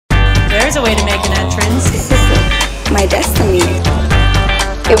there's a way to make an entrance. This is my destiny.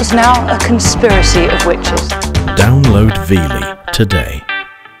 It was now a conspiracy of witches. Download Veely today.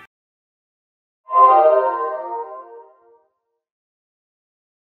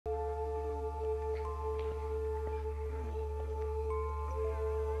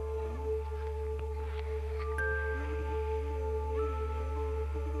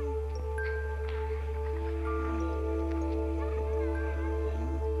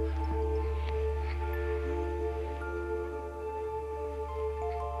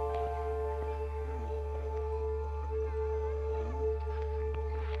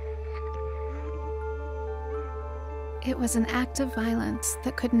 It was an act of violence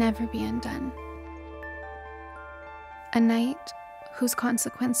that could never be undone. A night whose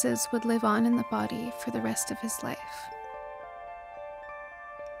consequences would live on in the body for the rest of his life.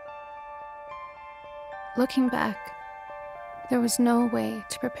 Looking back, there was no way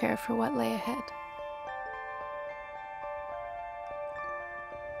to prepare for what lay ahead.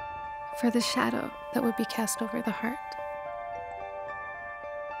 For the shadow that would be cast over the heart.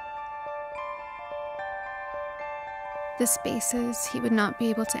 The spaces he would not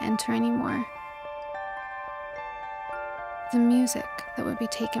be able to enter anymore. The music that would be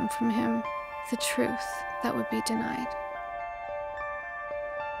taken from him. The truth that would be denied.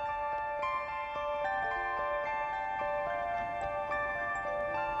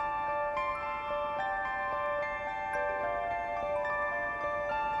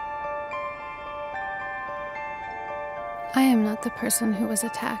 I am not the person who was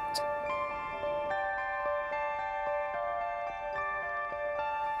attacked.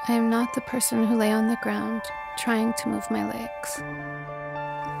 I am not the person who lay on the ground trying to move my legs.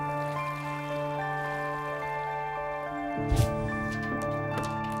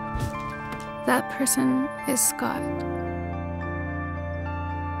 That person is Scott.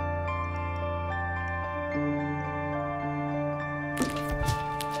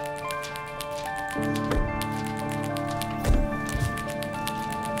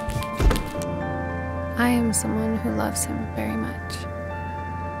 I am someone who loves him very much.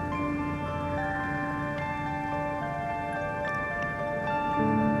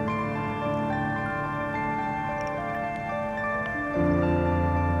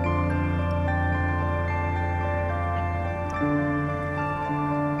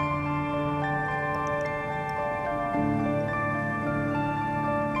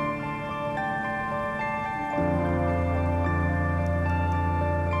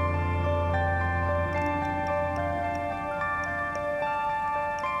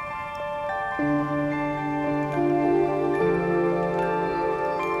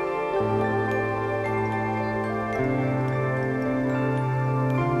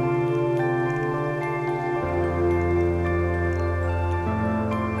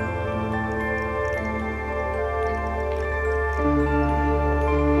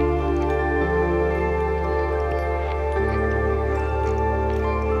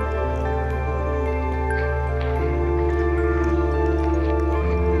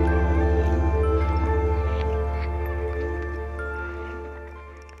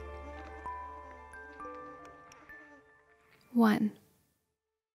 One.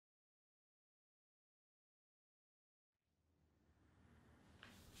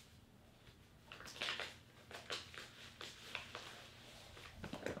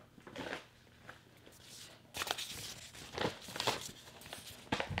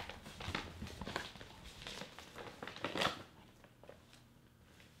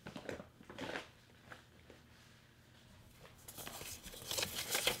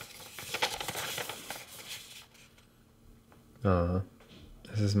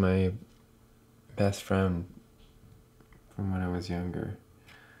 This is my best friend from when I was younger.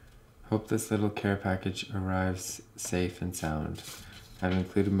 Hope this little care package arrives safe and sound. I've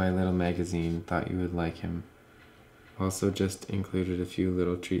included my little magazine, thought you would like him. Also just included a few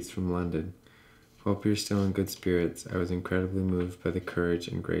little treats from London. Hope you're still in good spirits. I was incredibly moved by the courage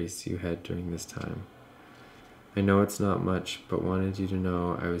and grace you had during this time. I know it's not much, but wanted you to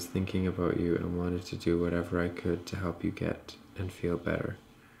know I was thinking about you and wanted to do whatever I could to help you get and feel better.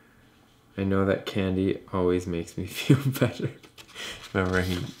 I know that candy always makes me feel better. Remember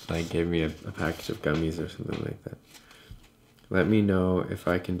he gave me a package of gummies or something like that. Let me know if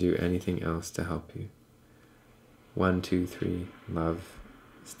I can do anything else to help you. 1, 2, 3, love,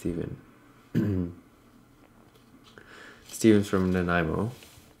 Stephen. Stephen's from Nanaimo.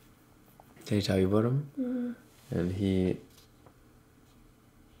 Did I tell you about him? Mm. And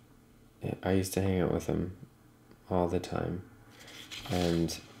I used to hang out with him all the time.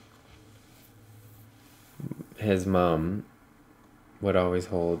 And his mom would always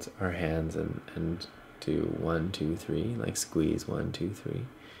hold our hands and do 1, 2, 3, like squeeze 1, 2, 3,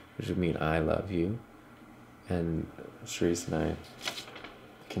 which would mean I love you. And Sharice and I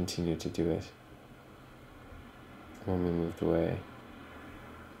continued to do it when we moved away.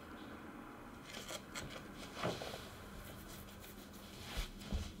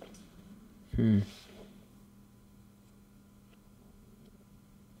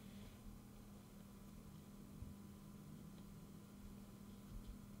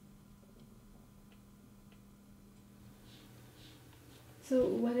 So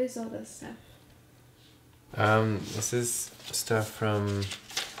what is all this stuff? This is stuff from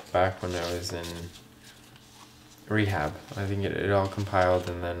back when I was in rehab. I think it all compiled,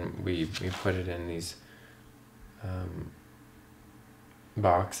 and then we put it in these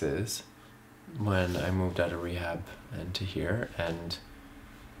boxes when I moved out of rehab and to here, and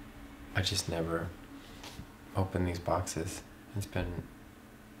I just never opened these boxes. It's been,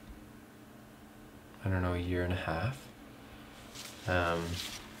 I don't know, a year and a half.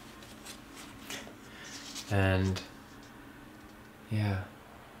 And yeah,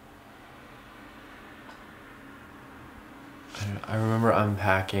 I remember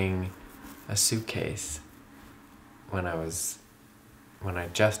unpacking a suitcase when I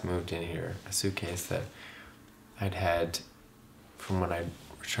just moved in here, a suitcase that I'd had from when I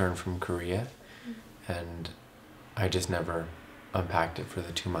returned from Korea, and I just never unpacked it for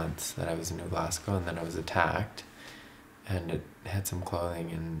the 2 months that I was in New Glasgow, and then I was attacked, and it had some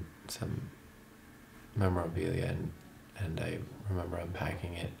clothing and some memorabilia, and I remember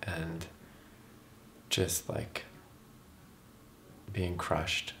unpacking it and just like being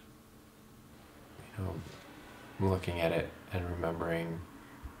crushed, you know, looking at it and remembering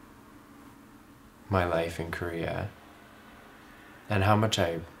my life in Korea and how much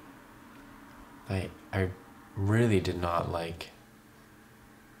I really did not like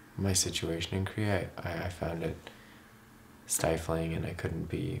my situation in Korea. I found it stifling, and I couldn't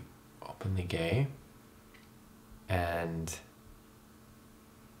be openly gay. And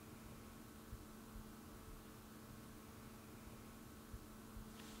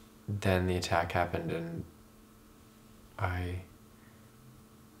then the attack happened, and I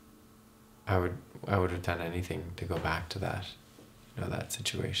would have done anything to go back to that, you know, that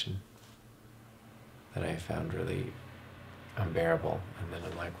situation that I found really unbearable. And then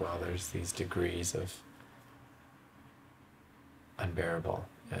I'm like, well, there's these degrees of unbearable.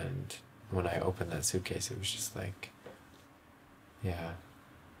 And when I opened that suitcase, it was just like, yeah.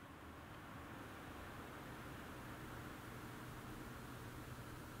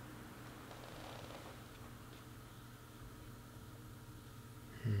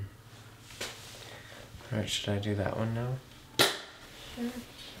 Alright, should I do that one now? Sure.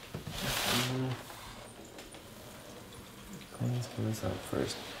 Let's pull this out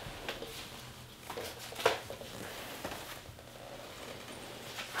first.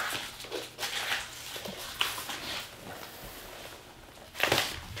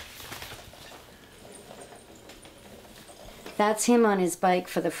 That's him on his bike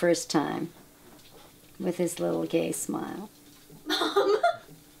for the first time, with his little gay smile. Mom!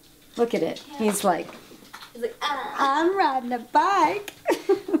 Look at it. Yeah. He's like, I'm riding a bike.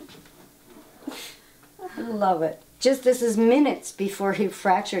 I love it. Just this is minutes before he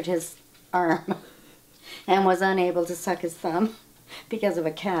fractured his arm and was unable to suck his thumb because of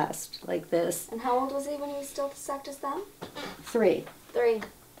a cast like this. And how old was he when he still sucked his thumb? 3. 3.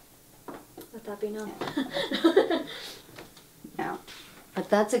 Let that be known. Yeah. But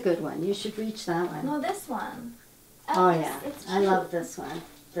that's a good one. You should reach that one. No, this one. Oh, yeah. It's I love this one.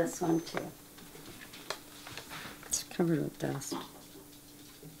 This one, too. It's covered with dust.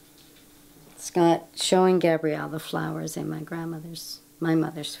 Scott showing Gabrielle the flowers in my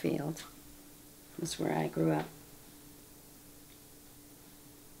mother's field. That's where I grew up.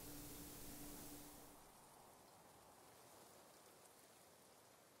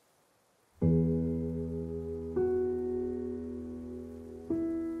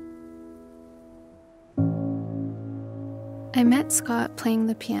 I met Scott playing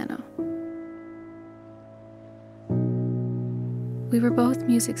the piano. We were both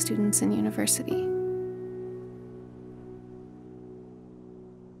music students in university.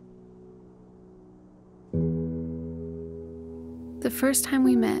 The first time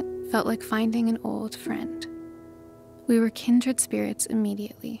we met felt like finding an old friend. We were kindred spirits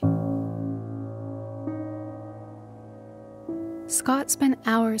immediately. Scott spent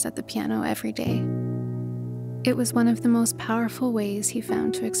hours at the piano every day. It was one of the most powerful ways he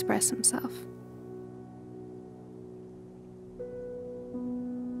found to express himself.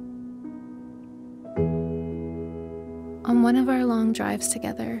 On one of our long drives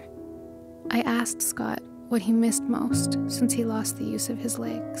together, I asked Scott what he missed most since he lost the use of his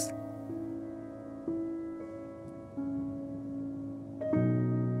legs.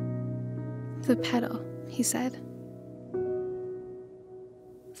 The pedal, he said.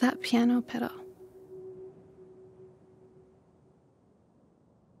 That piano pedal.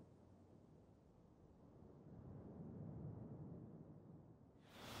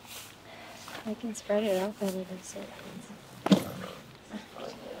 I can spread it out better than so.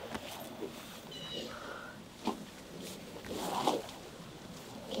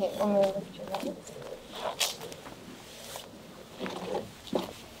 Okay, I'm gonna lift your legs.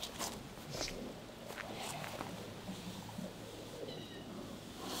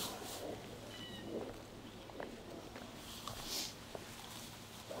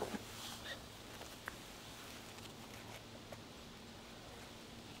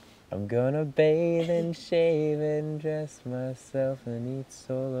 I'm gonna bathe and shave and dress myself and eat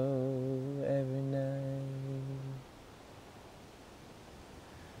solo every night.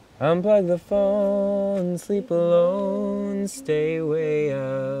 Unplug the phone, sleep alone, stay way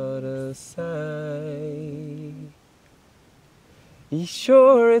out of sight. You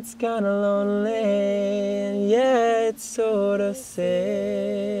sure it's kinda lonely, and yeah, it's sorta sick.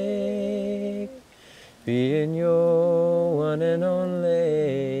 Being your one and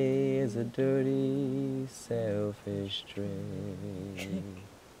only is a dirty, selfish trick.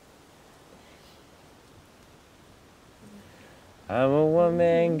 I'm a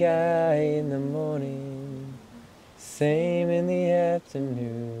one-man guy in the morning, same in the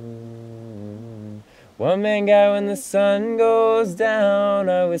afternoon. One-man guy when the sun goes down,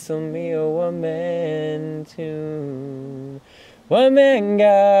 I whistle me a one-man tune. One-man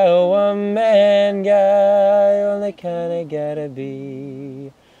guy, only kinda gotta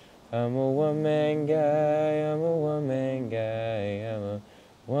be. I'm a one-man guy, I'm a one-man guy, I'm a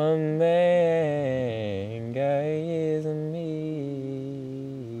one-man guy is me.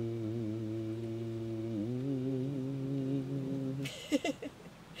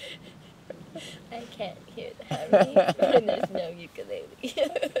 I can't hear the harmony when there's no ukulele.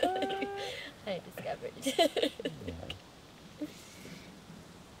 I discovered.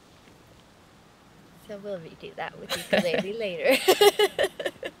 So we'll redo that with ukulele later.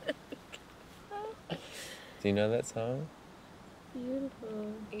 Do you know that song?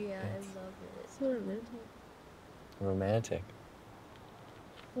 Beautiful. Yeah, I love it. So romantic. Romantic.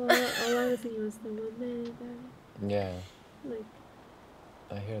 Well, all I was thinking was the one man guy. Yeah, Like,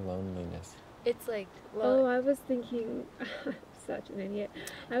 I hear loneliness. It's like, oh, I was thinking, I'm such an idiot.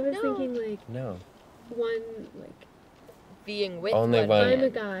 I was thinking like No. one, like, being with Only one. I'm a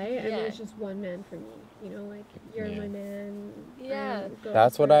guy and Yeah. there's just one man for me. You know, like, you're Yeah. my man. Yeah.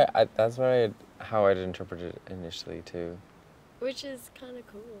 That's what how I'd interpret it initially too. which is kind of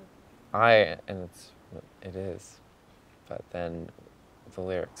cool. It is, but then the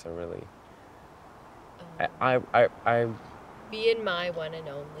lyrics are really. Being my one and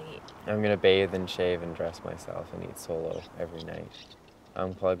only. I'm gonna bathe and shave and dress myself and eat solo every night.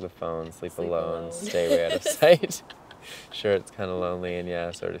 Unplug the phone, sleep alone, stay way out of sight. Sure, it's kind of lonely and yeah,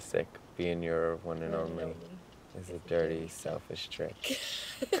 sort of sick. Being your one and only is a dirty, selfish trick.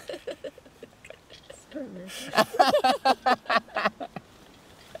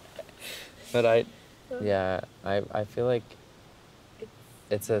 But I feel like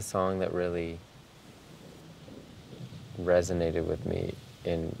it's a song that really resonated with me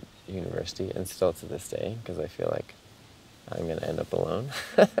in university and still to this day, because I feel like I'm gonna end up alone.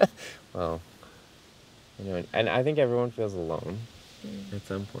 Well, you know, and I think everyone feels alone at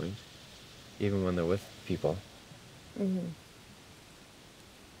some point, even when they're with people. Mm-hmm.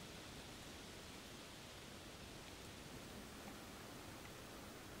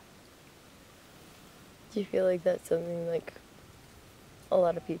 Do you feel like that's something like a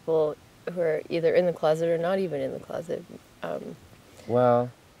lot of people who are either in the closet or not even in the closet?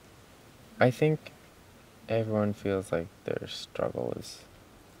 Well, I think everyone feels like their struggle is,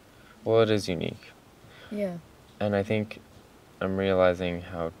 well, it is unique. Yeah. And I think I'm realizing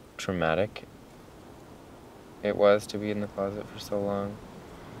how traumatic it was to be in the closet for so long,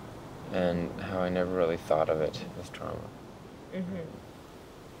 and how I never really thought of it as trauma. Mm-hmm.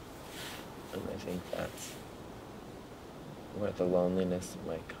 And I think that's where the loneliness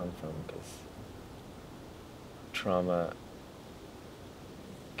might come from, because trauma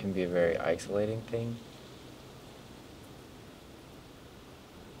can be a very isolating thing.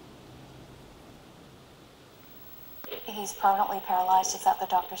 He's permanently paralyzed, is that the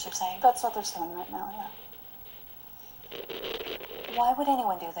doctors are saying? That's what they're saying right now, yeah. Why would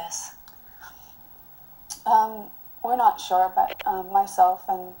anyone do this? We're not sure, but myself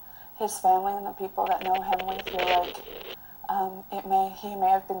and his family and the people that know him, we feel like he may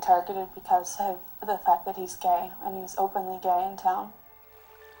have been targeted because of the fact that he's gay, and he's openly gay in town.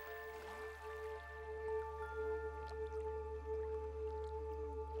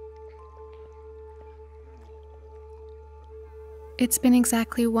 It's been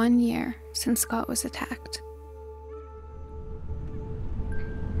exactly 1 year since Scott was attacked.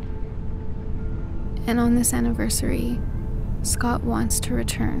 And on this anniversary, Scott wants to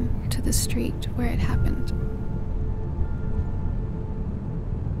return to the street where it happened.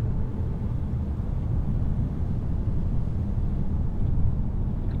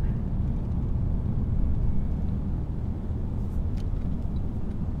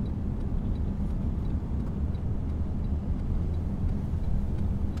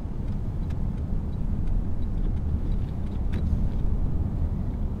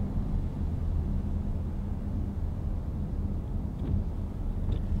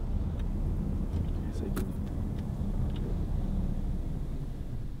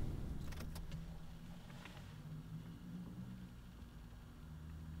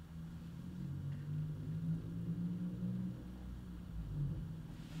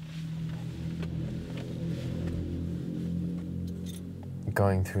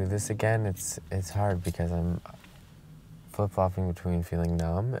 Going through this again, it's hard because I'm flip-flopping between feeling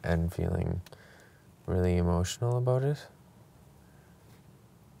numb and feeling really emotional about it.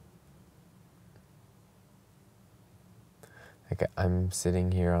 Like, I'm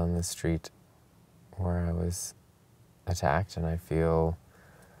sitting here on the street where I was attacked, and I feel,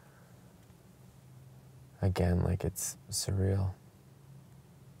 again, like it's surreal.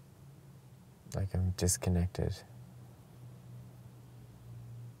 Like I'm disconnected.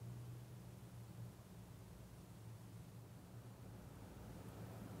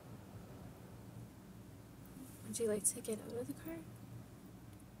 Would you like to get out of the car?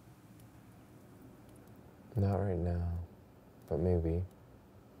 Not right now, but maybe.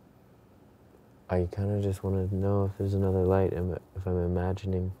 I kind of just want to know if there's another light, if I'm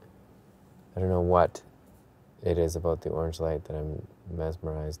imagining. I don't know what it is about the orange light that I'm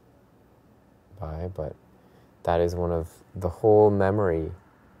mesmerized by, but that is one of the whole memory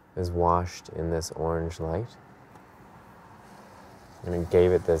is washed in this orange light. And it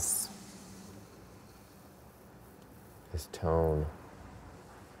gave it this tone.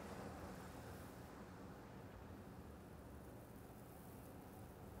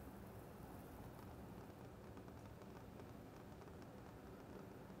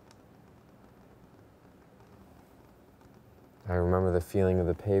 I remember the feeling of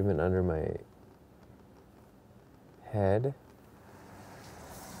the pavement under my head.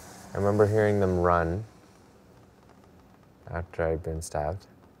 I remember hearing them run after I'd been stabbed.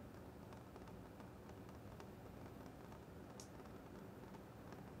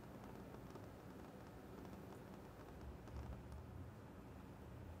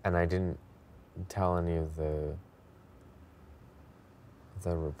 And I didn't tell any of the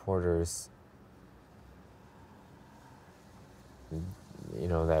reporters, you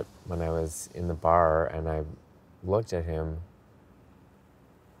know, that when I was in the bar and I looked at him,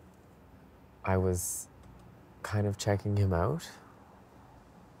 I was kind of checking him out.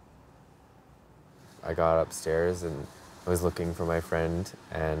 I got upstairs and I was looking for my friend,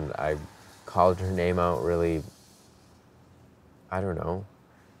 and I called her name out really, I don't know,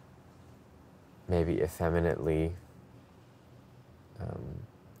 maybe effeminately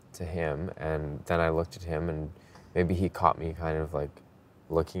to him, and then I looked at him, and maybe he caught me kind of like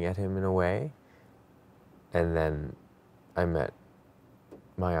looking at him in a way, and then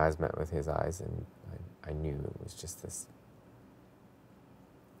my eyes met with his eyes, and I knew it was just this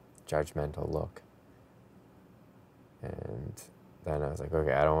judgmental look. And then I was like,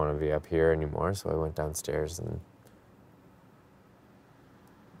 okay, I don't want to be up here anymore, so I went downstairs and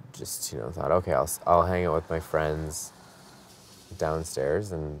just, you know, thought, okay, I'll hang out with my friends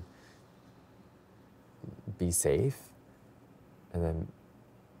downstairs and be safe. And then,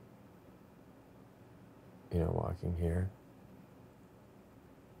 you know, walking here,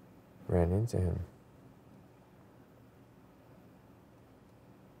 ran into him.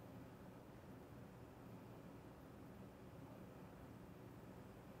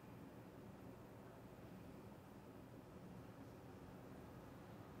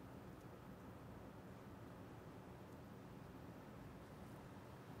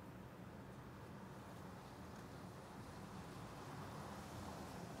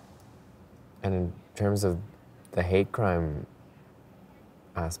 And in terms of the hate crime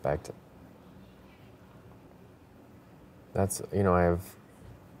aspect, that's, you know,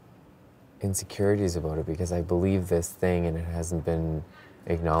 insecurities about it because I believe this thing and it hasn't been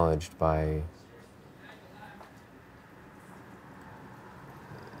acknowledged by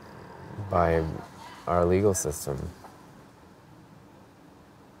our legal system.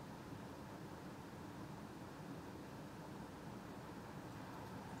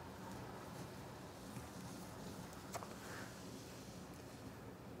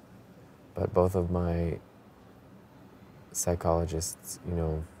 But both of my psychologists, you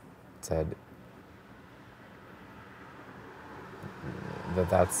know, said that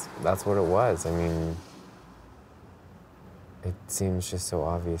that's what it was. I mean, it seems just so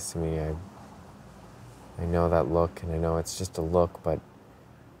obvious to me. I know that look, and I know it's just a look, but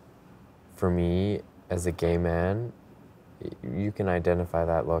for me, as a gay man, you can identify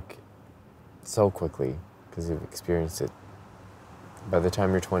that look so quickly because you've experienced it. By the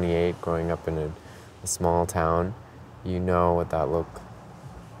time you're 28, growing up in a small town, you know what that look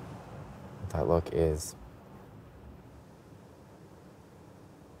is.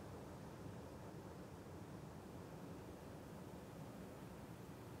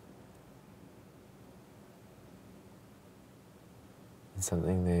 And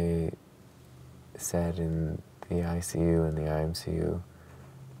something they said in the ICU and the IMCU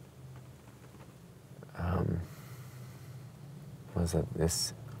was that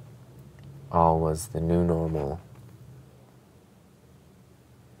this all was the new normal.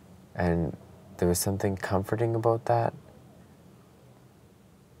 And there was something comforting about that,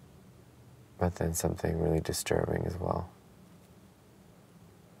 but then something really disturbing as well.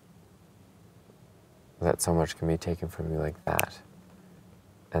 That so much can be taken from you like that,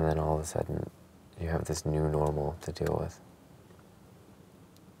 and then all of a sudden you have this new normal to deal with.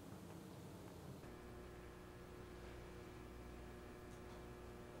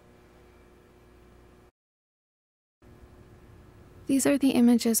 These are the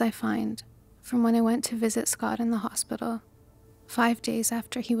images I find from when I went to visit Scott in the hospital 5 days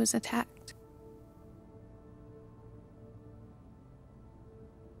after he was attacked.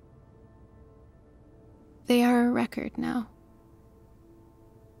 They are a record now.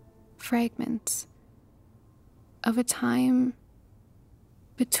 Fragments of a time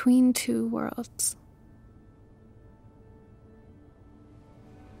between two worlds.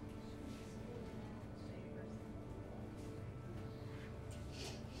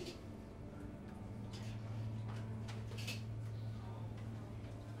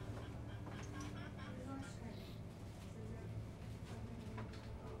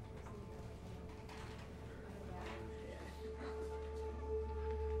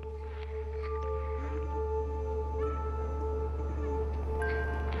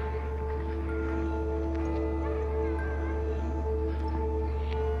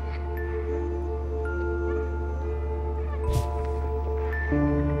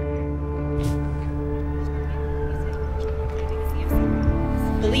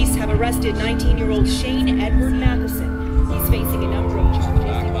 Police have arrested 19-year-old Shane Edward Matheson. He's facing a number of charges.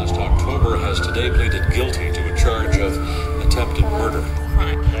 Back last October has today pleaded guilty to a charge of attempted murder.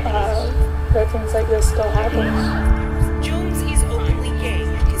 That things like this still happen. Jones is openly gay,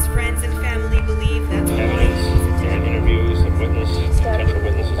 and his friends and family believe that's why Evidence and interviews of witnesses, potential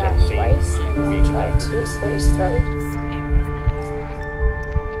witnesses at the scene. Twice and tried to slit his throat.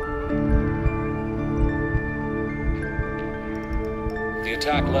 The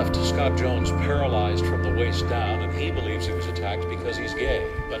attack left Scott Jones paralyzed from the waist down, and he believes he was attacked because he's gay.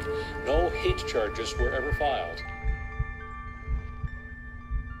 But no hate charges were ever filed.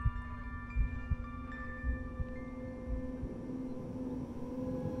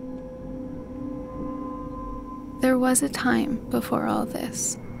 There was a time before all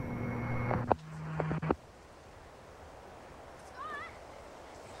this.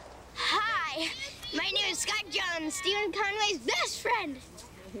 Hi, my name is Scott Jones, Stephen Conway's best friend,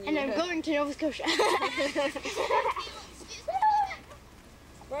 and I'm going to Nova Scotia.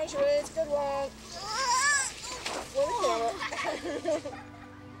 Marjorie, good one. What a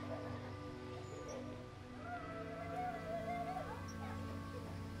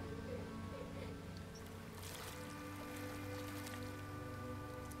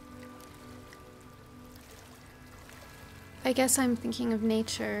I guess I'm thinking of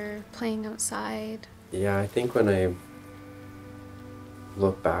nature, playing outside. Yeah, I think when I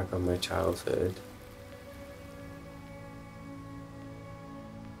look back on my childhood,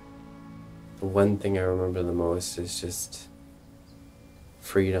 the one thing I remember the most is just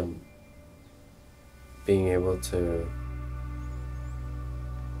freedom. Being able to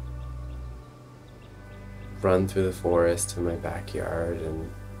run through the forest in my backyard, and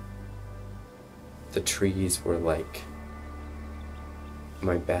the trees were like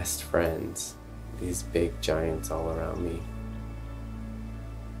my best friends, these big giants all around me.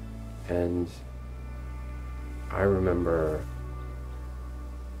 And I remember,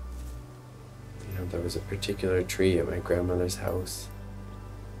 you know, there was a particular tree at my grandmother's house,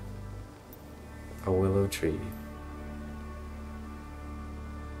 a willow tree.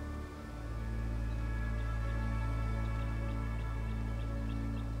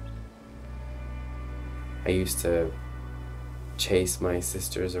 I used to chase my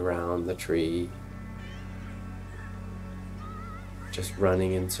sisters around the tree, just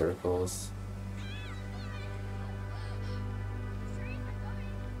running in circles.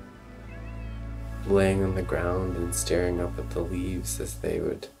 Laying on the ground and staring up at the leaves as they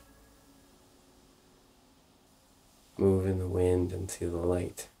would move in the wind and see the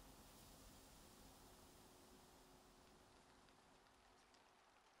light.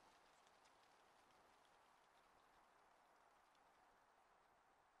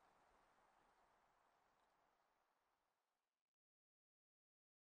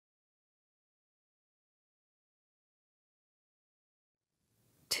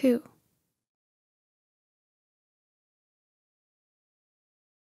 Two.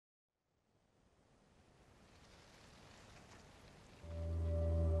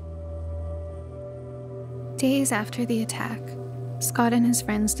 Days after the attack, Scott and his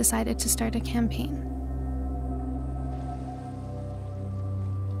friends decided to start a campaign.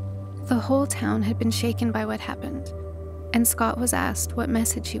 The whole town had been shaken by what happened, and Scott was asked what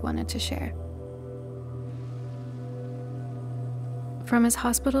message he wanted to share. From his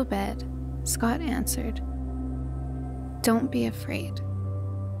hospital bed, Scott answered, "Don't be afraid."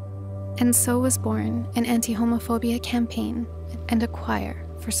 And so was born an anti-homophobia campaign and a choir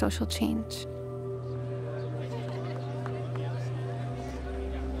for social change.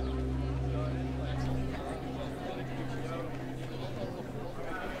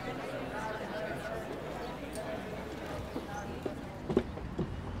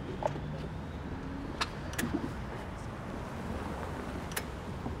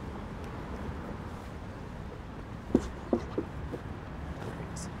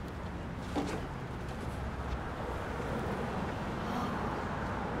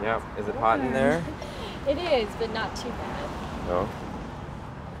 Yeah, is it hot in there? It is, but not too bad. No?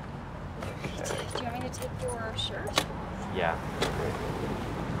 Okay. Do you want me to take your shirt? Yeah.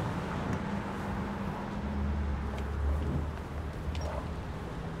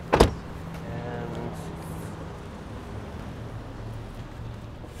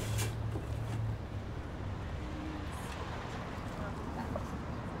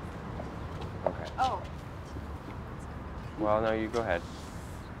 Okay. Oh. Well, no, you go ahead.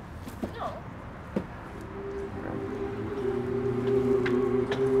 No.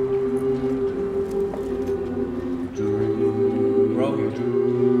 Roll here.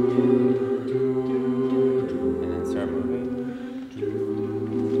 And then start moving.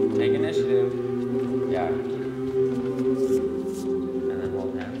 Take initiative. Yeah. And then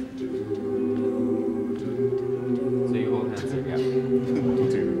hold hands. So you hold hands here, yeah.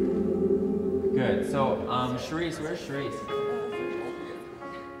 Good. So, Charisse, where's Charisse?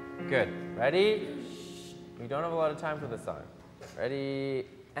 Good. Ready? We don't have a lot of time for this song. Ready,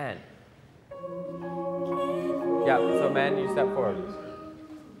 and. Yeah, so man, you step forward.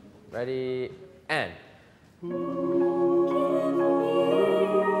 Ready, and.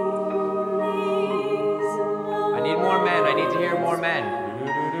 I need more men. I need to hear more men.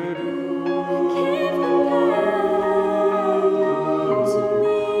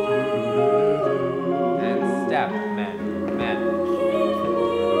 And step, men, men.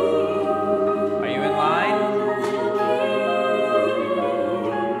 Are you in line?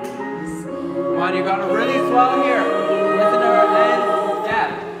 Come on, you gotta really swell here. Listen to her and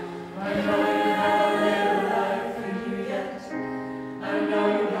step. I know you have a little life in you yet. I know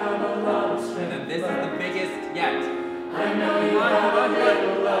you have a lot of strength. And then this is the biggest yet. I know you have a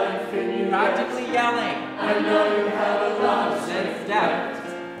little life in you. Practically yelling. I know you have a lot of strength. Then step.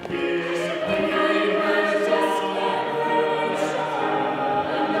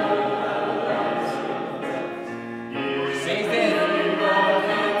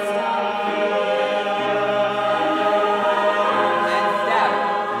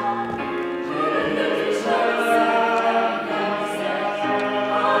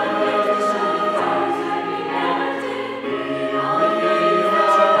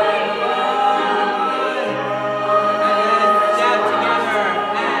 Step together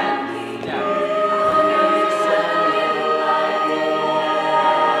and step.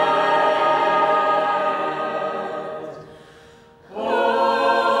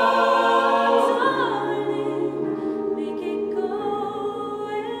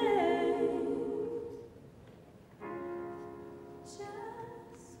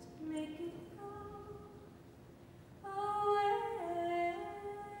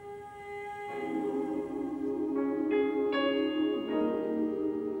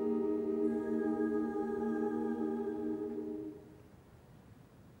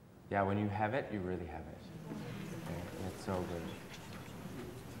 Yeah, when you have it, you really have it. Okay? And it's so good.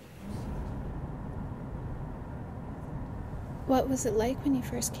 What was it like when you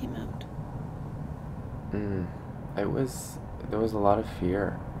first came out? There was a lot of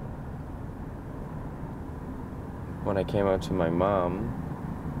fear. When I came out to my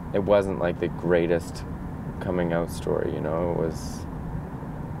mom, it wasn't like the greatest coming out story, you know, it was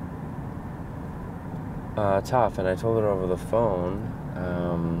tough, and I told her over the phone,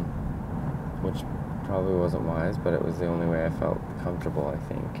 which probably wasn't wise, but it was the only way I felt comfortable, I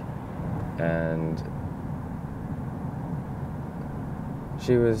think. And I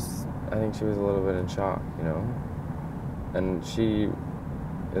think she was a little bit in shock, you know? And she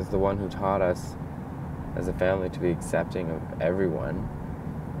is the one who taught us as a family to be accepting of everyone,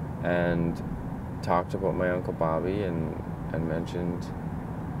 and talked about my Uncle Bobby and mentioned,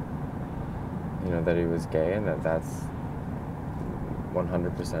 you know, that he was gay and that's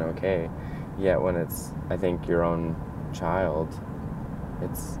 100% okay. Yet when it's, I think, your own child,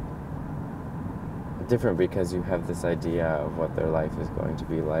 it's different because you have this idea of what their life is going to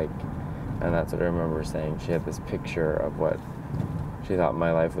be like. And that's what I remember saying. She had this picture of what she thought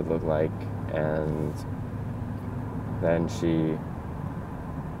my life would look like, and then she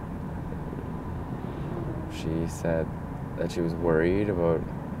said that she was worried about,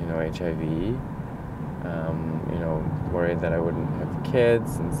 you know, HIV, you know, worried that I wouldn't have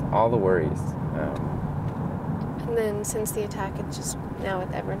kids, and all the worries. And then since the attack, it's just now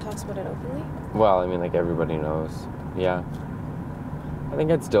everyone talks about it openly? Well, I mean, like, everybody knows. Yeah. I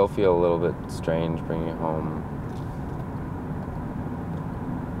think I'd still feel a little bit strange bringing home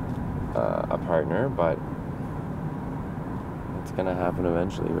a partner, but it's gonna happen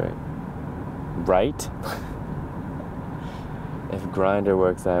eventually, right? Right? If Grindr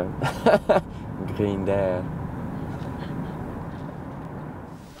works out. Green Dad.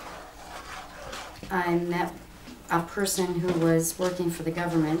 I met a person who was working for the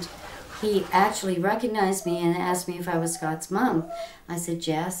government. He actually recognized me and asked me if I was Scott's mom. I said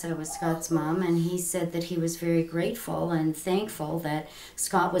yes, I was Scott's mom, and he said that he was very grateful and thankful that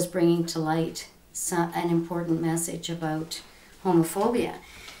Scott was bringing to light an important message about homophobia.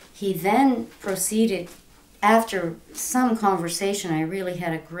 He then proceeded, after some conversation, I really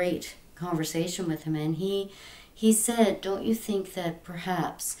had a great conversation with him, and he said, don't you think that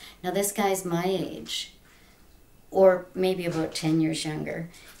perhaps, now this guy's my age, or maybe about 10 years younger,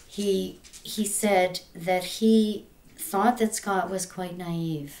 he said that he thought that Scott was quite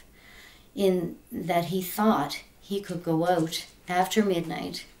naive, in that he thought he could go out after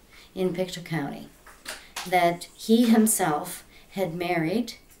midnight in Pictou County, that he himself had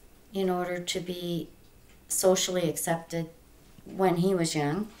married in order to be socially accepted when he was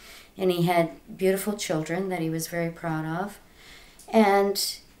young, and he had beautiful children that he was very proud of,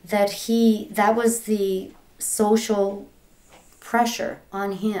 and that was the social pressure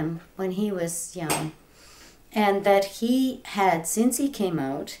on him when he was young, and that he had, since he came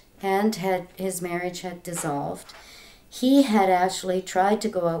out and his marriage had dissolved, he had actually tried to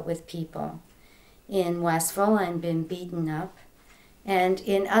go out with people in Westville and been beaten up, and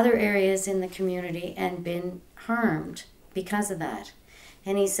in other areas in the community, and been harmed because of that.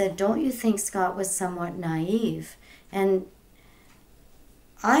 And he said, don't you think Scott was somewhat naive? And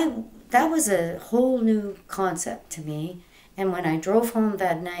that was a whole new concept to me. And when I drove home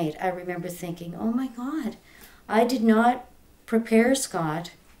that night, I remember thinking, oh my God, I did not prepare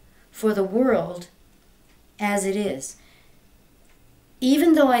Scott for the world as it is.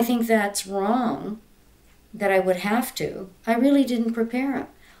 Even though I think that's wrong, that I would have to, I really didn't prepare him.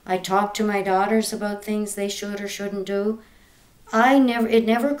 I talked to my daughters about things they should or shouldn't do. It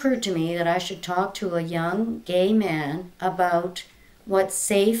never occurred to me that I should talk to a young gay man about what's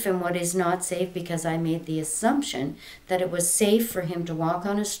safe and what is not safe, because I made the assumption that it was safe for him to walk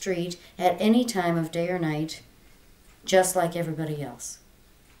on a street at any time of day or night, just like everybody else.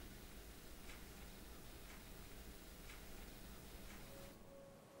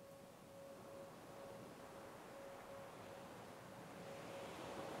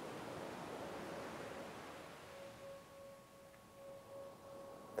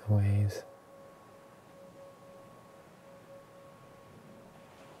 The waves.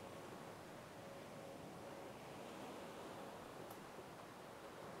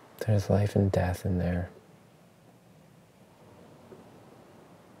 There's life and death in there.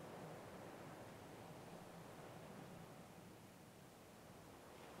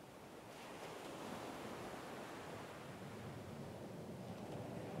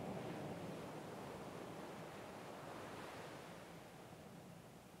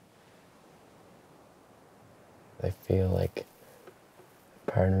 I feel like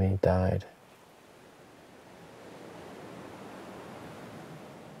part part of me died.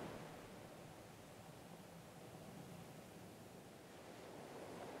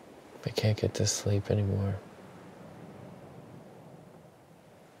 I can't get to sleep anymore.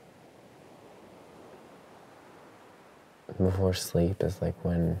 Before sleep is like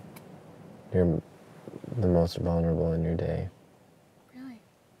when you're the most vulnerable in your day. Really?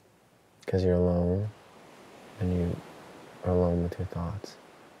 Because you're alone, and you are alone with your thoughts.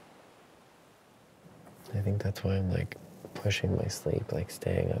 I think that's why I'm like pushing my sleep, like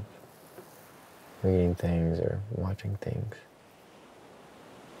staying up, reading things or watching things.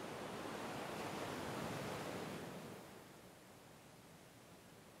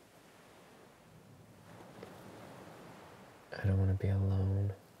 I don't want to be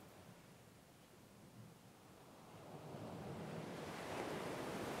alone.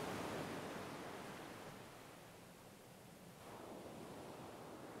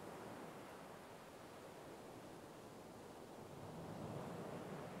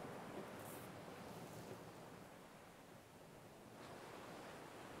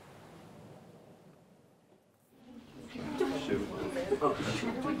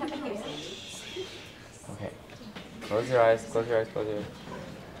 Okay. Close your eyes, close your eyes, close your eyes.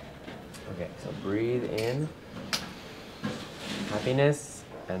 Okay, so breathe in happiness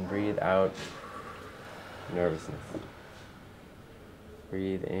and breathe out nervousness.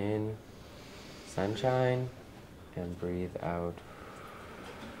 Breathe in sunshine and breathe out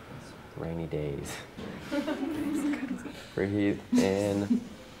rainy days. Breathe in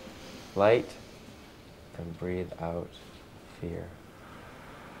light and breathe out fear.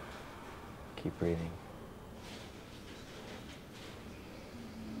 Keep breathing.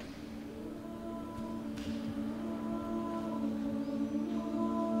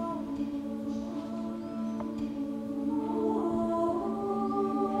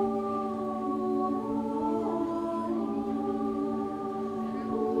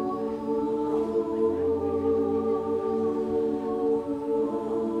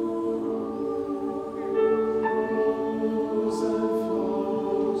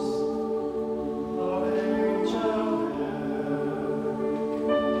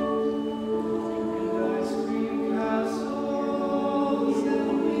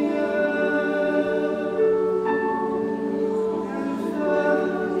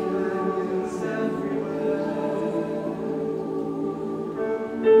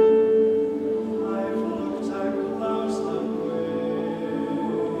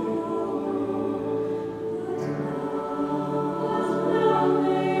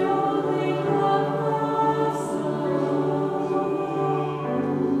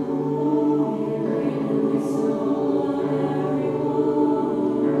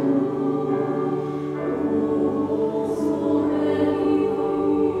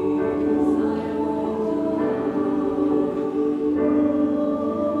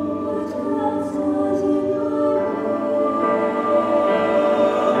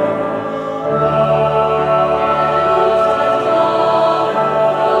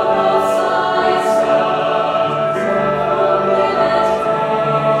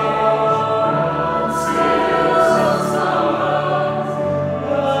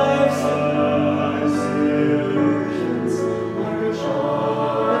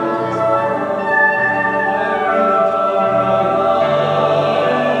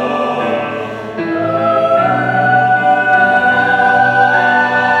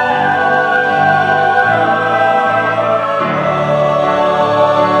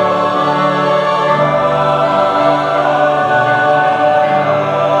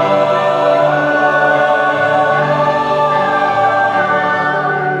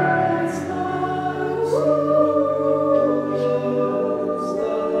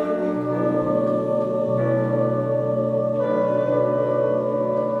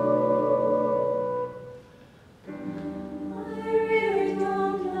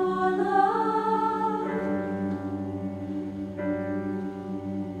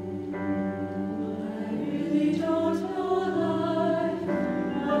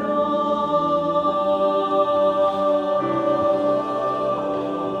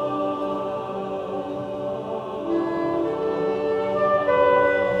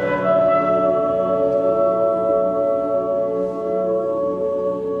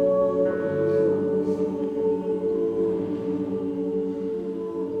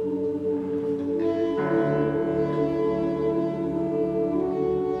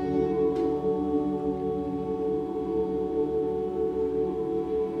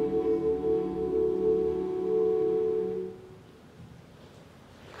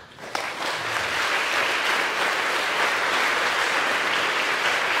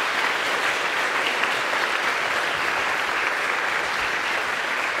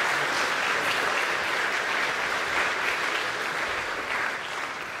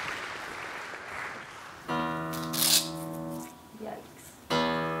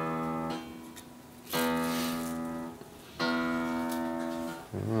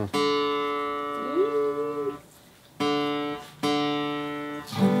 Sorry.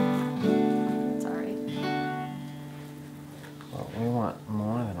 Well, we want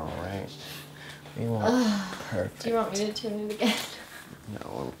more than all right. We want perfect. Do you want me to tune it again? No,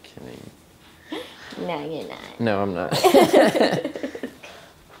 I'm kidding. No, you're not. No, I'm not.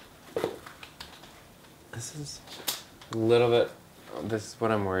 This is a little bit, this is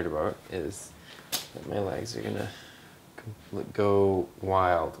what I'm worried about, is that my legs are gonna go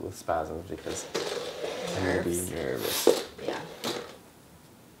wild with spasms because I'm gonna be nervous. Yeah.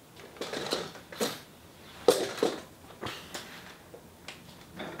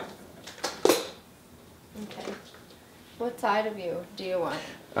 Okay. What side of you do you want?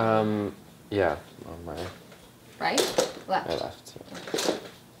 Yeah, on my Right? Left? my left.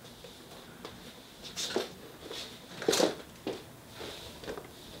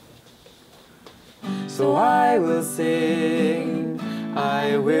 So I will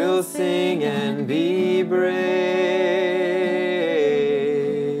sing and be brave.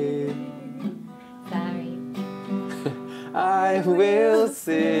 Sorry. I will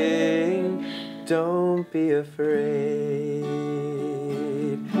sing, don't be afraid.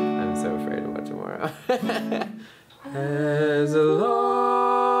 I'm so afraid of what tomorrow. As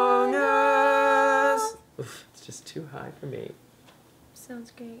long as... Oof, it's just too high for me.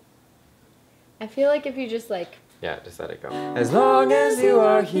 Sounds great. I feel like if you just like... Yeah, just let it go. As long as you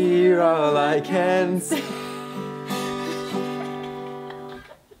are here, all I can say.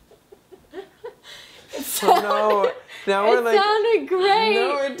 No, now we're like... It sounded great!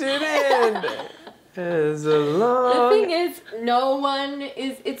 No, it didn't! As long... The thing is, no one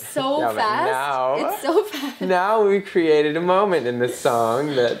is... It's so Yeah, but fast. now- It's so fast. Now we created a moment in this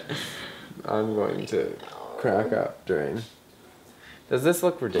song that I'm going to crack up during. Does this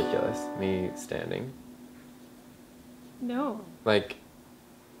look ridiculous, me standing? No. Like,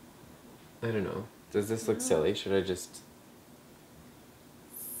 I don't know. Does this look silly? Should I just...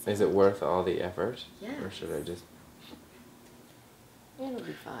 Is it worth all the effort? Yeah. Or should I just... It'll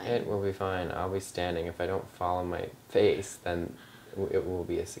be fine. It will be fine. I'll be standing. If I don't fall on my face, then it will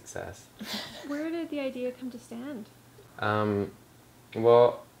be a success. Where did the idea come to stand?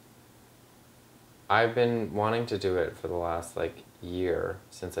 Well, I've been wanting to do it for the last, like, year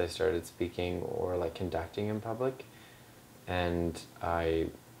since I started speaking or, like, conducting in public. And I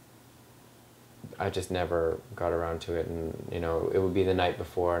just never got around to it, and, you know, it would be the night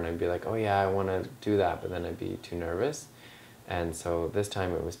before, and I'd be like, oh yeah, I want to do that, but then I'd be too nervous. And so this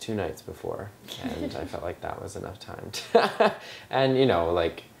time it was 2 nights before, and I felt like that was enough time to and, you know,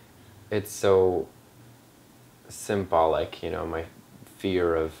 like, it's so symbolic, you know, my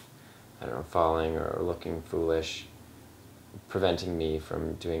fear of, I don't know, falling or looking foolish, preventing me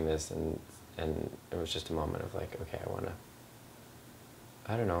from doing this, and it was just a moment of like, okay, I want to,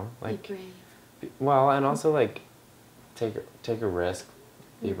 I don't know, like, Be brave. Well, and also like take a risk,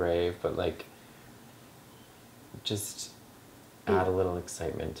 be brave, but like just add a little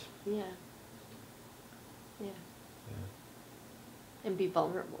excitement. Yeah. Yeah. And be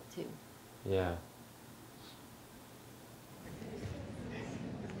vulnerable too. Yeah.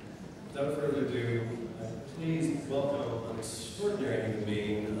 Without further ado, please welcome an extraordinary human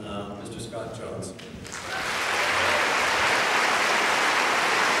being, Mr. Scott Jones.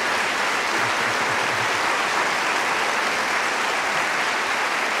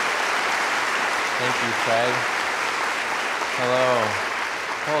 Thank you, Craig. Hello.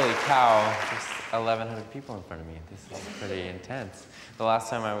 Holy cow, there's 1,100 people in front of me. This is pretty intense. The last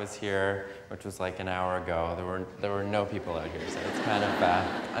time I was here, which was like an hour ago, there were no people out here, so it's kind of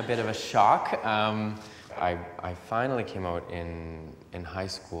a bit of a shock. I finally came out in high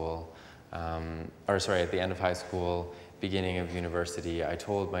school, or sorry, at the end of high school, beginning of university. I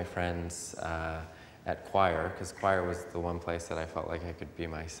told my friends at choir, because choir was the one place that I felt like I could be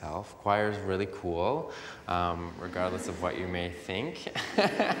myself. Choir is really cool, regardless of what you may think.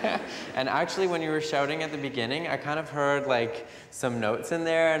 And actually, when you were shouting at the beginning, I kind of heard like some notes in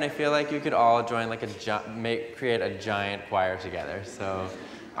there, and I feel like you could all join like create a giant choir together. So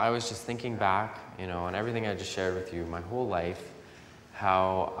I was just thinking back, you know, on everything I just shared with you, my whole life,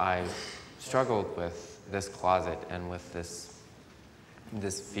 how I struggled with this closet and with this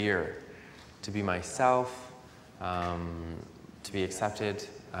fear to be myself, to be accepted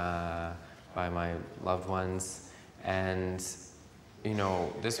by my loved ones. And, you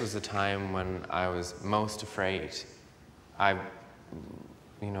know, this was the time when I was most afraid. I,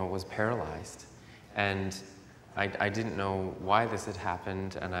 you know, was paralyzed. And I didn't know why this had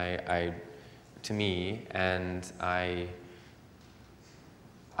happened, and to me, and I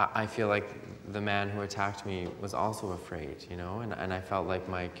I feel like the man who attacked me was also afraid, you know, and I felt like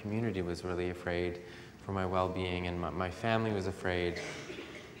my community was really afraid for my well-being, and my family was afraid.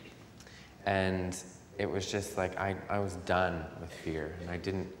 And it was just like I was done with fear, and I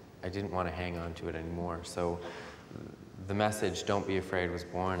didn't want to hang on to it anymore. So the message, "Don't be afraid," was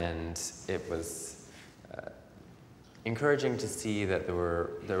born, and it was encouraging to see that there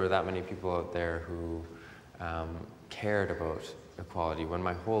were that many people out there who cared about equality, when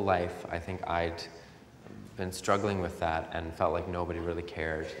my whole life I think I'd been struggling with that and felt like nobody really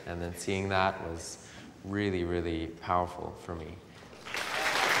cared. And then seeing that was really, really powerful for me.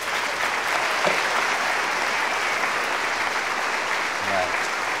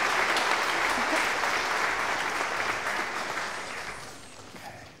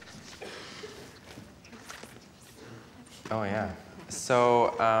 Oh yeah.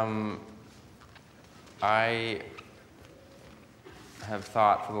 So I have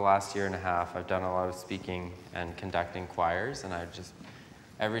thought for the last year and a half, I've done a lot of speaking and conducting choirs, and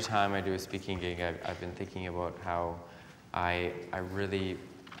every time I do a speaking gig, I've been thinking about how I really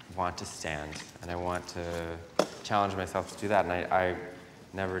want to stand, and I want to challenge myself to do that, and I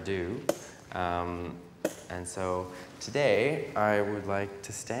never do. And so today, I would like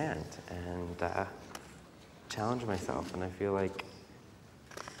to stand and challenge myself, and I feel like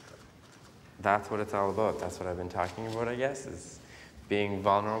that's what it's all about. That's what I've been talking about, I guess, is being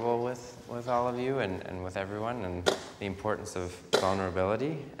vulnerable with all of you and with everyone, and the importance of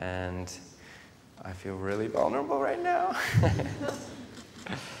vulnerability. And I feel really vulnerable right now.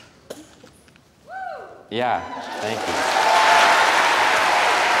 Yeah, thank you.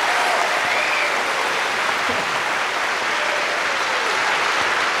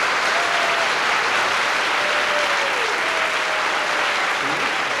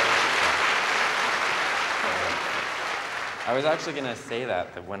 I was actually going to say that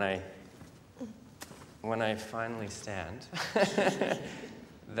when I finally stand,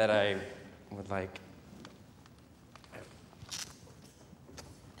 that I would like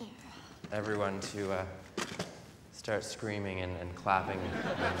everyone to start screaming and clapping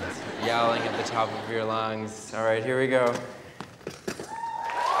and yelling at the top of your lungs. All right, here we go.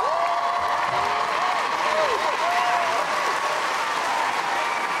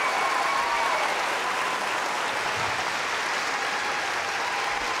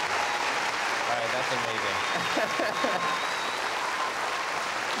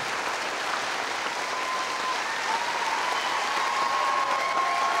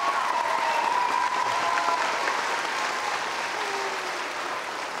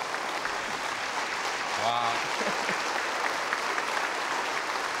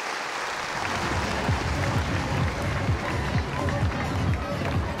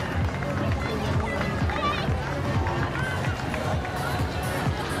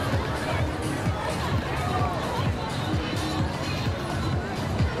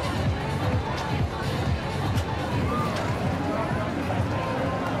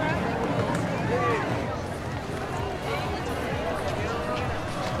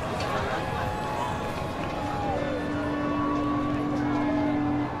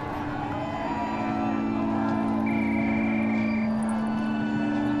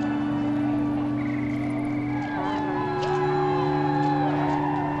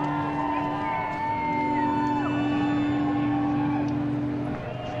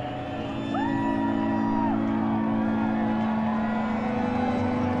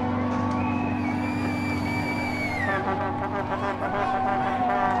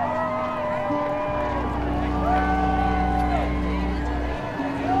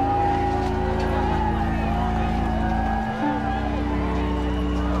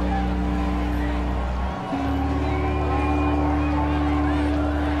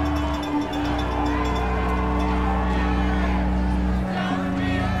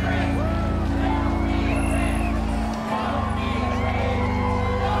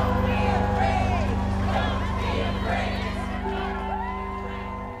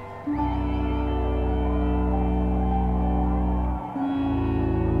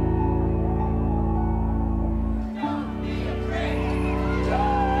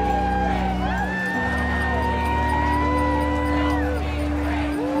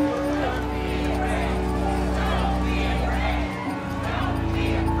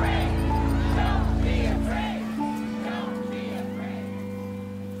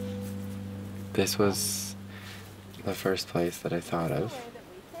 This was the first place that I thought of.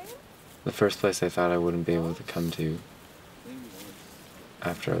 The first place I thought I wouldn't be able to come to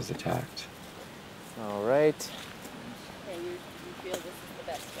after I was attacked. All right. Okay, you feel this is the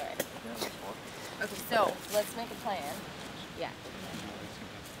best start. Okay, so let's make a plan. Yeah.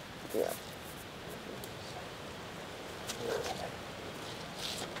 Yeah.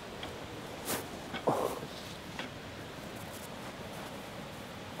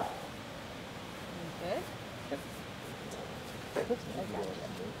 Good?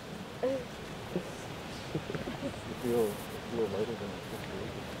 Feel a little lighter than it's supposed to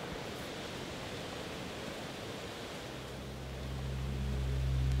be.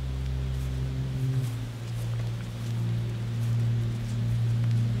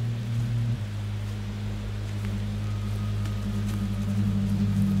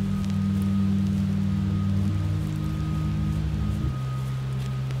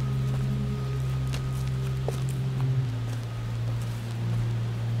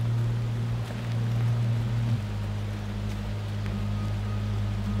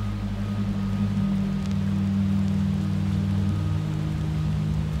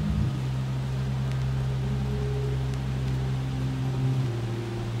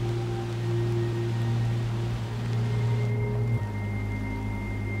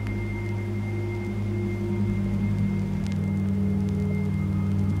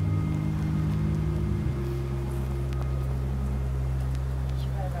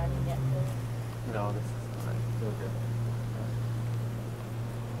 No, this is fine. Feel good.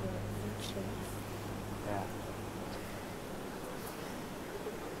 Yeah.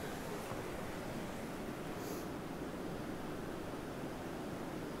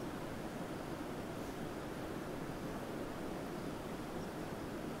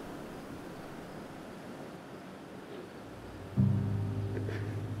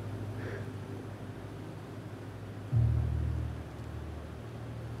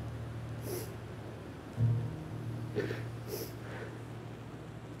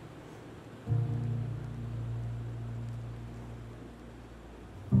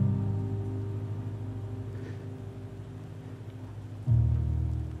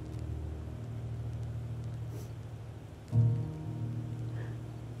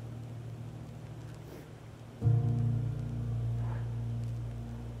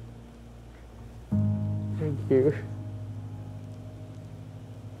 Thank you.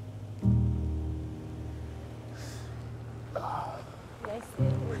 Nice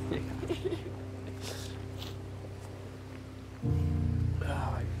day. Oh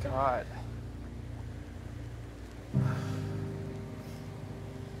my God.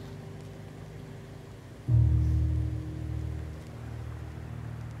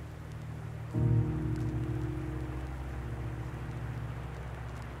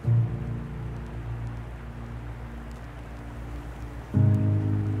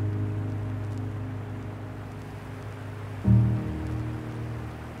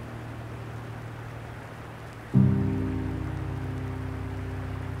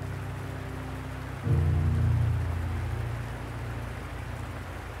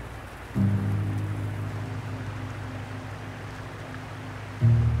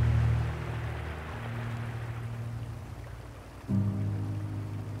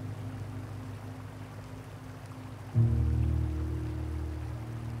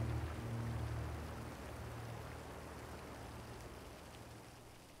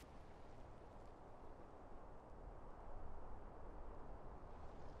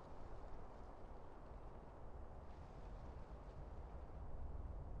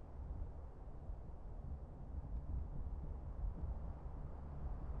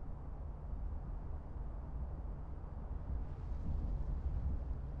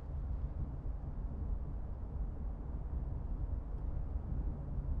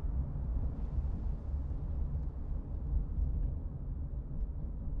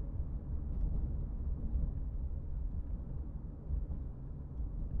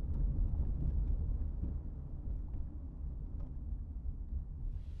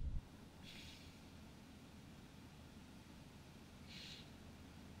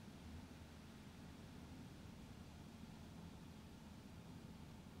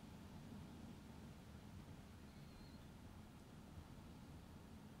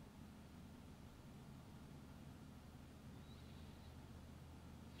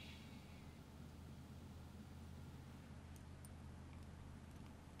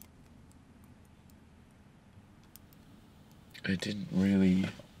 I didn't really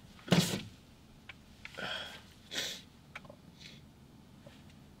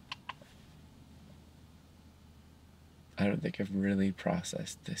I don't think I've really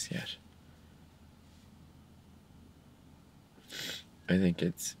processed this yet. I think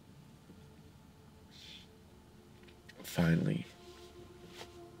it's finally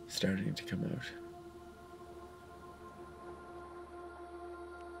starting to come out.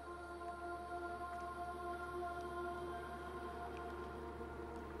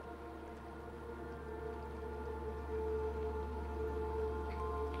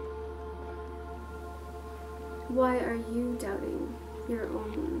 Why are you doubting your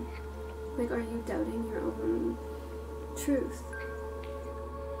own, like, are you doubting your own truth?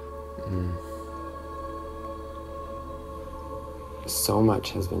 So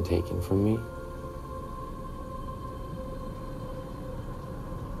much has been taken from me.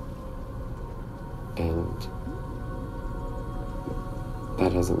 And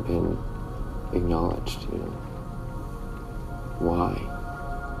that hasn't been acknowledged, you know. Why?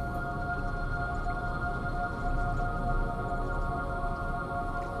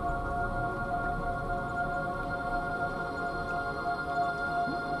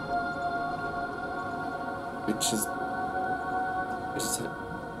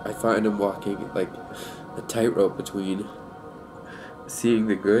 I find I'm walking like a tightrope between seeing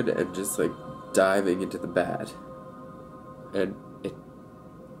the good and just like diving into the bad. And it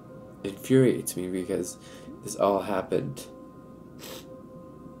infuriates me because this all happened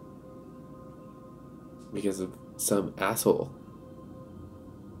because of some asshole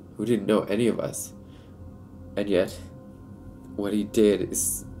who didn't know any of us. And yet, what he did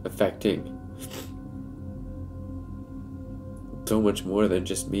is affecting so much more than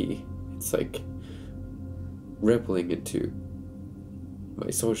just me. It's like rippling into my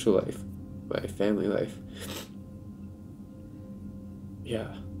social life, my family life.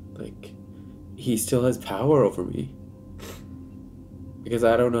 Yeah, like, he still has power over me because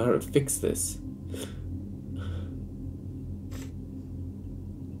I don't know how to fix this.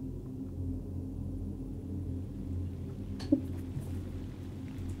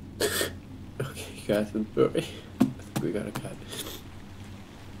 Okay, guys, I'm sorry. I think we gotta cut.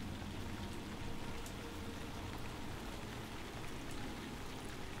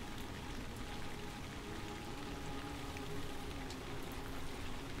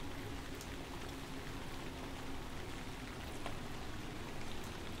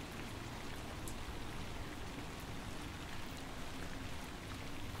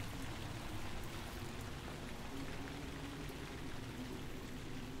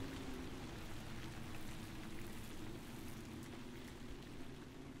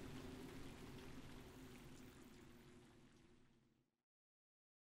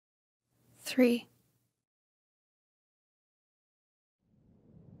 Three.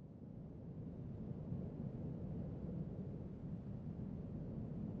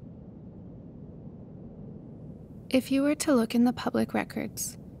 If you were to look in the public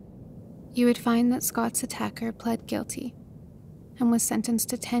records, you would find that Scott's attacker pled guilty and was sentenced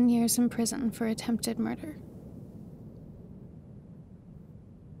to 10 years in prison for attempted murder.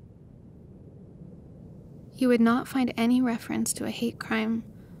 You would not find any reference to a hate crime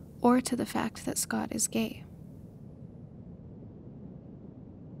or to the fact that Scott is gay.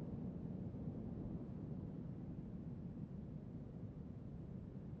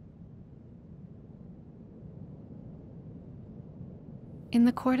 In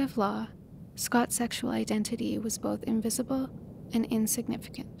the court of law, Scott's sexual identity was both invisible and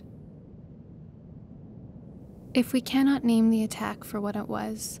insignificant. If we cannot name the attack for what it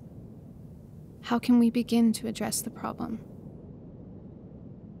was, how can we begin to address the problem?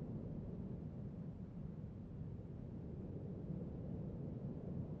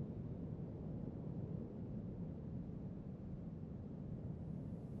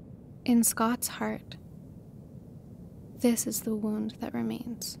 In Scott's heart, this is the wound that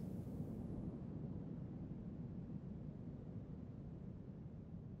remains.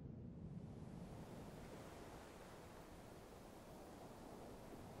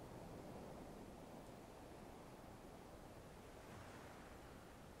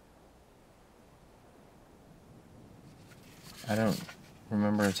 I don't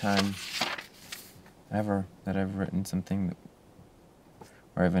remember a time ever that I've written something that,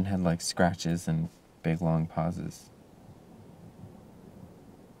 or even had like scratches and big long pauses.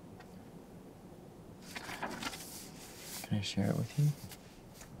 Can I share it with you?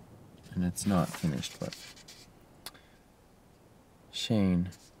 And it's not finished, but Shane,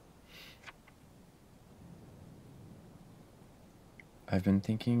 I've been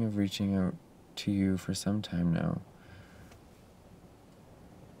thinking of reaching out to you for some time now.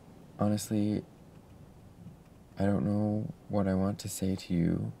 Honestly, I don't know what I want to say to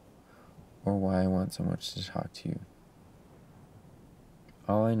you or why I want so much to talk to you.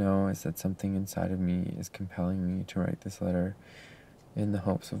 All I know is that something inside of me is compelling me to write this letter in the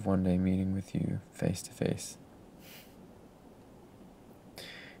hopes of one day meeting with you face to face.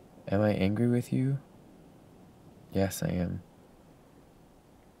 Am I angry with you? Yes, I am.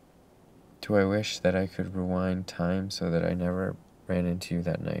 Do I wish that I could rewind time so that I never ran into you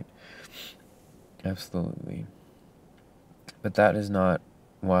that night? Absolutely. But that is not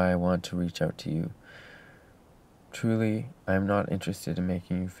why I want to reach out to you. Truly, I am not interested in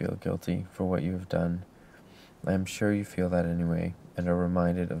making you feel guilty for what you have done. I am sure you feel that anyway, and are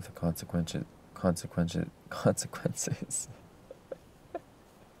reminded of the consequences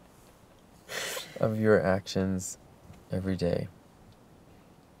of your actions every day.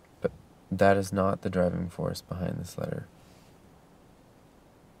 But that is not the driving force behind this letter.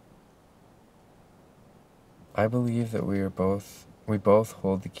 I believe that we both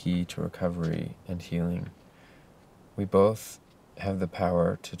hold the key to recovery and healing. We both have the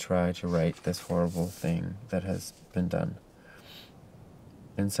power to try to right this horrible thing that has been done.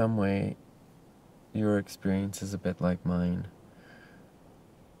 In some way, your experience is a bit like mine,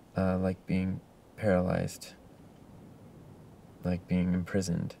 like being paralyzed, like being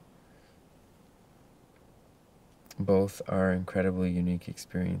imprisoned. Both are incredibly unique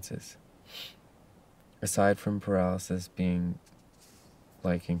experiences. Aside from paralysis being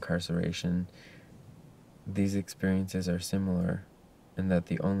like incarceration, these experiences are similar in that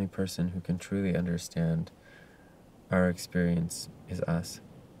the only person who can truly understand our experience is us.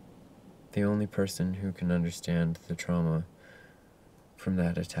 The only person who can understand the trauma from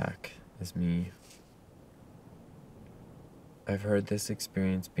that attack is me. I've heard this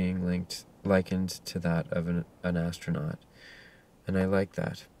experience being likened to that of an astronaut, and I like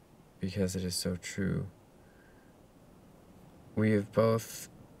that because it is so true. We have both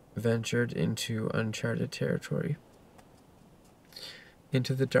ventured into uncharted territory,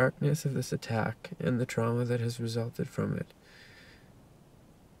 into the darkness of this attack and the trauma that has resulted from it,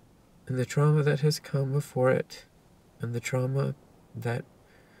 and the trauma that has come before it, and the trauma that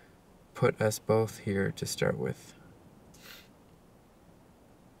put us both here to start with.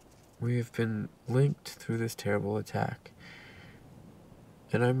 We have been linked through this terrible attack,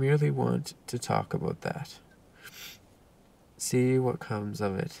 and I merely want to talk about that. See what comes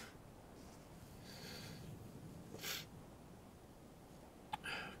of it.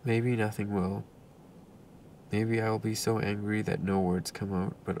 Maybe nothing will. Maybe I will be so angry that no words come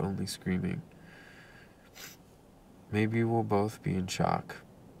out, but only screaming. Maybe we'll both be in shock.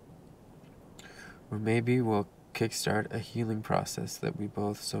 Or maybe we'll kickstart a healing process that we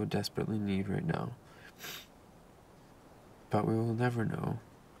both so desperately need right now. But we will never know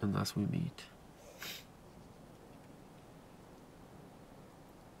unless we meet.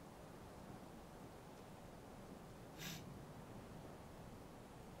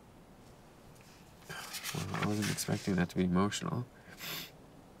 Well, I wasn't expecting that to be emotional.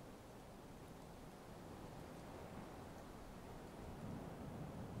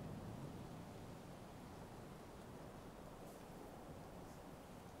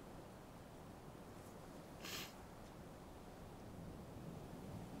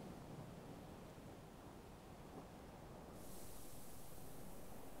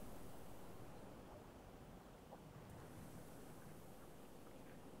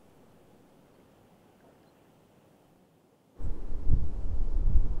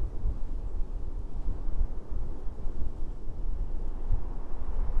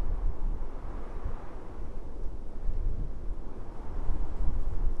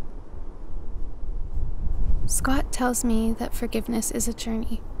 Scott tells me that forgiveness is a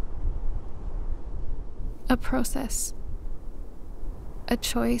journey, a process, a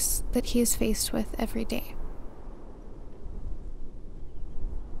choice that he is faced with every day.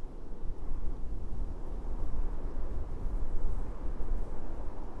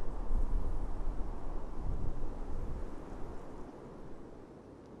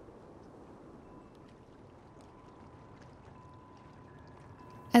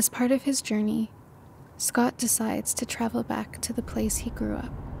 As part of his journey, Scott decides to travel back to the place he grew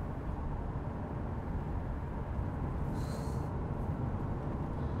up.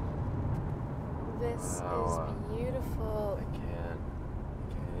 This is beautiful. I can't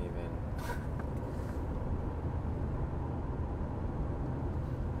even.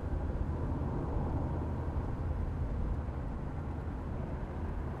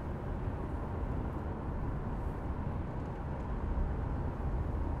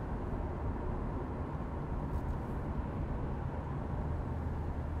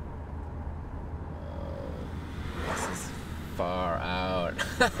 This is far out.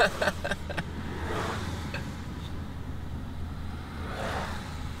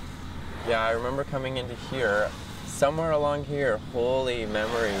 Yeah, I remember coming into here, somewhere along here, holy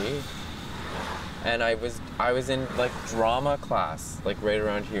memory, and I was in like drama class, like right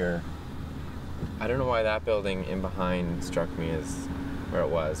around here. I don't know why that building in behind struck me as where it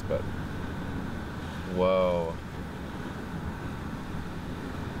was, but whoa.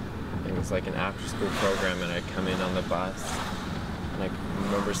 It was like an after-school program, and I'd come in on the bus, and I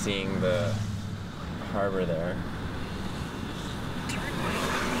remember seeing the harbor there.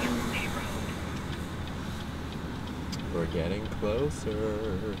 We're getting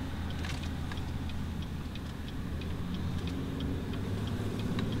closer.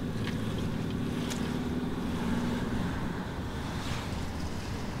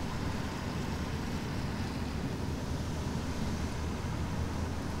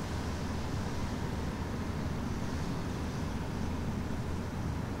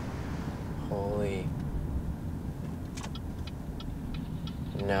 Holy.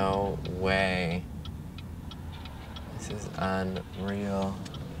 No way. This is unreal.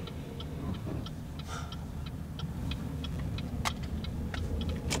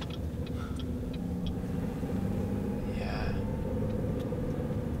 Yeah.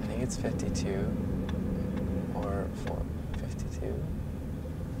 I think it's 52 or 52.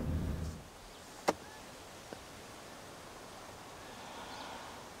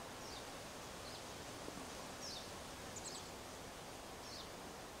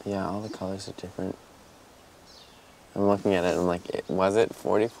 Yeah, all the colors are different. I'm looking at it and I'm like, was it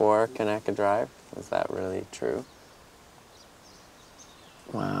 44 Kaneka Drive? Is that really true?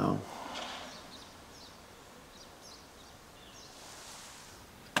 Wow.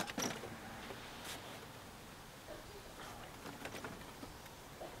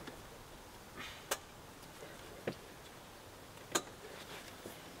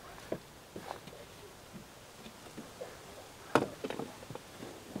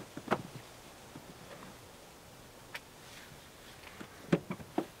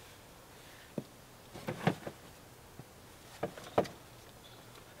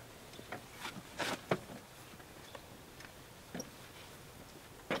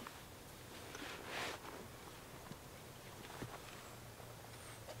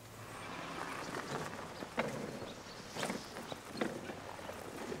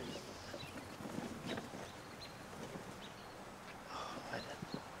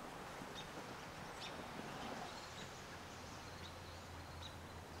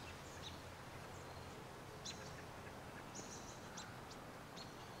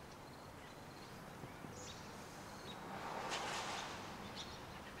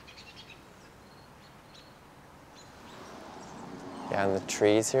 Yeah, and the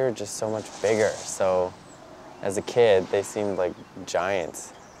trees here are just so much bigger. So as a kid, they seemed like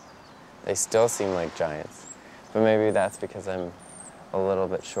giants. They still seem like giants. But maybe that's because I'm a little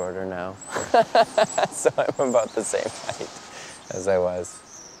bit shorter now. So I'm about the same height as I was.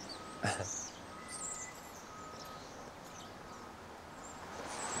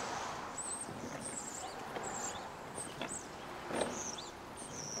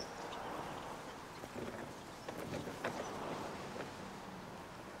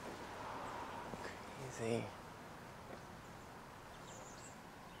 Crazy.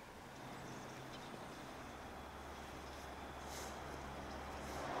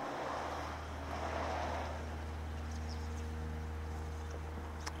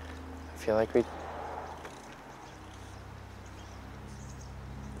 I feel like we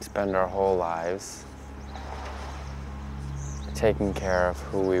spend our whole lives taking care of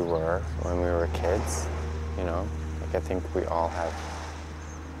who we were when we were kids, you know? Like, I think we all have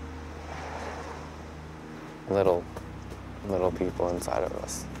little people inside of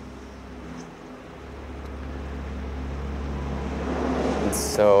us. And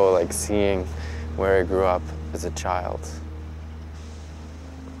so, like, seeing where I grew up as a child,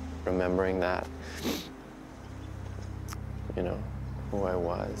 remembering that, you know, who I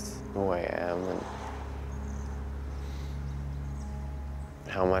was, who I am, and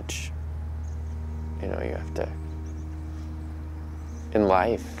how much, you know, you have to, in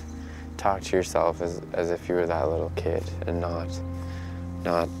life, talk to yourself as if you were that little kid and not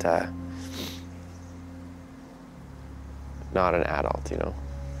an adult, you know.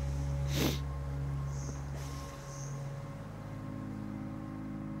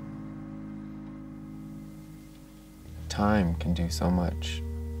 Time can do so much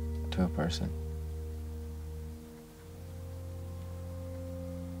to a person.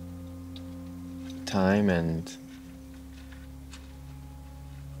 Time and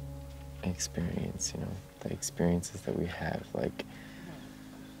experience, you know, the experiences that we have. Like,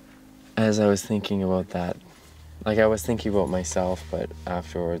 as I was thinking about that, like, I was thinking about myself, but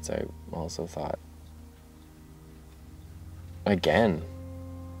afterwards I also thought again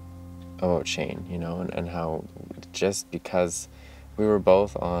about Shane, you know, and how just because we were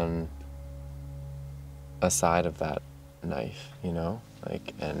both on a side of that knife, you know,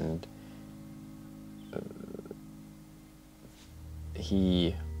 like, and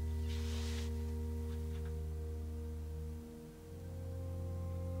he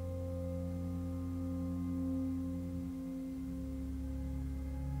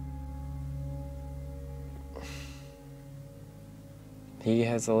He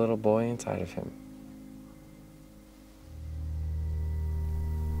has a little boy inside of him.